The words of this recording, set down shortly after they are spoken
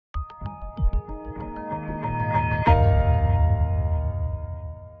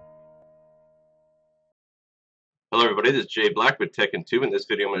Hello everybody, this is Jay Black with Tech and Tube. In this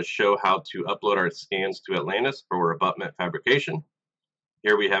video I'm going to show how to upload our scans to Atlantis for abutment fabrication.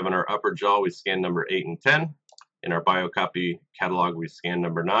 Here we have in our upper jaw we scan number 8 and 10. In our biocopy catalog we scan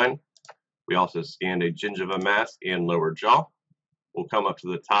number 9. We also scanned a gingiva mask and lower jaw. We'll come up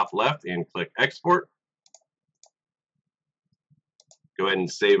to the top left and click export. Go ahead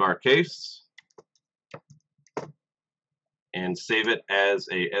and save our case and save it as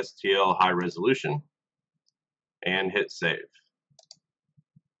a STL high resolution and hit save.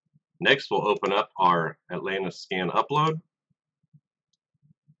 Next we'll open up our Atlantis scan upload.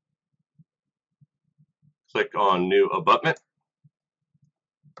 Click on new abutment.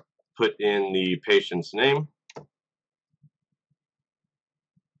 Put in the patient's name.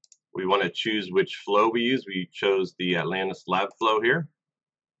 We want to choose which flow we use. We chose the Atlantis lab flow here.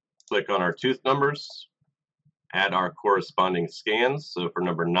 Click on our tooth numbers. Add our corresponding scans. So for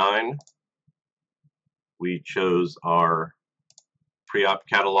number 9, we chose our pre-op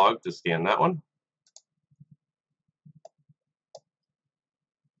catalog to scan that one.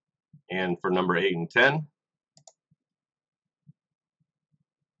 And for number 8 and 10,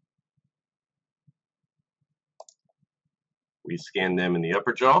 we scan them in the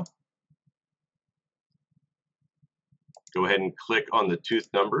upper jaw. Go ahead and click on the tooth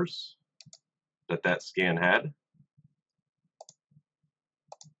numbers that scan had.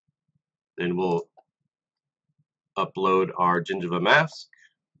 Then we'll upload our gingiva mask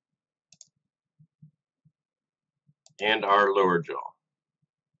and our lower jaw.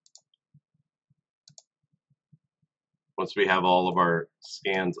 Once we have all of our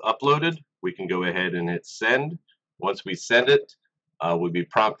scans uploaded, we can go ahead and hit send. Once we send it, we'll be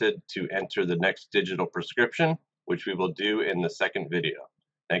prompted to enter the next digital prescription, which we will do in the second video.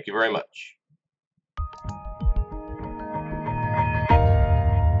 Thank you very much.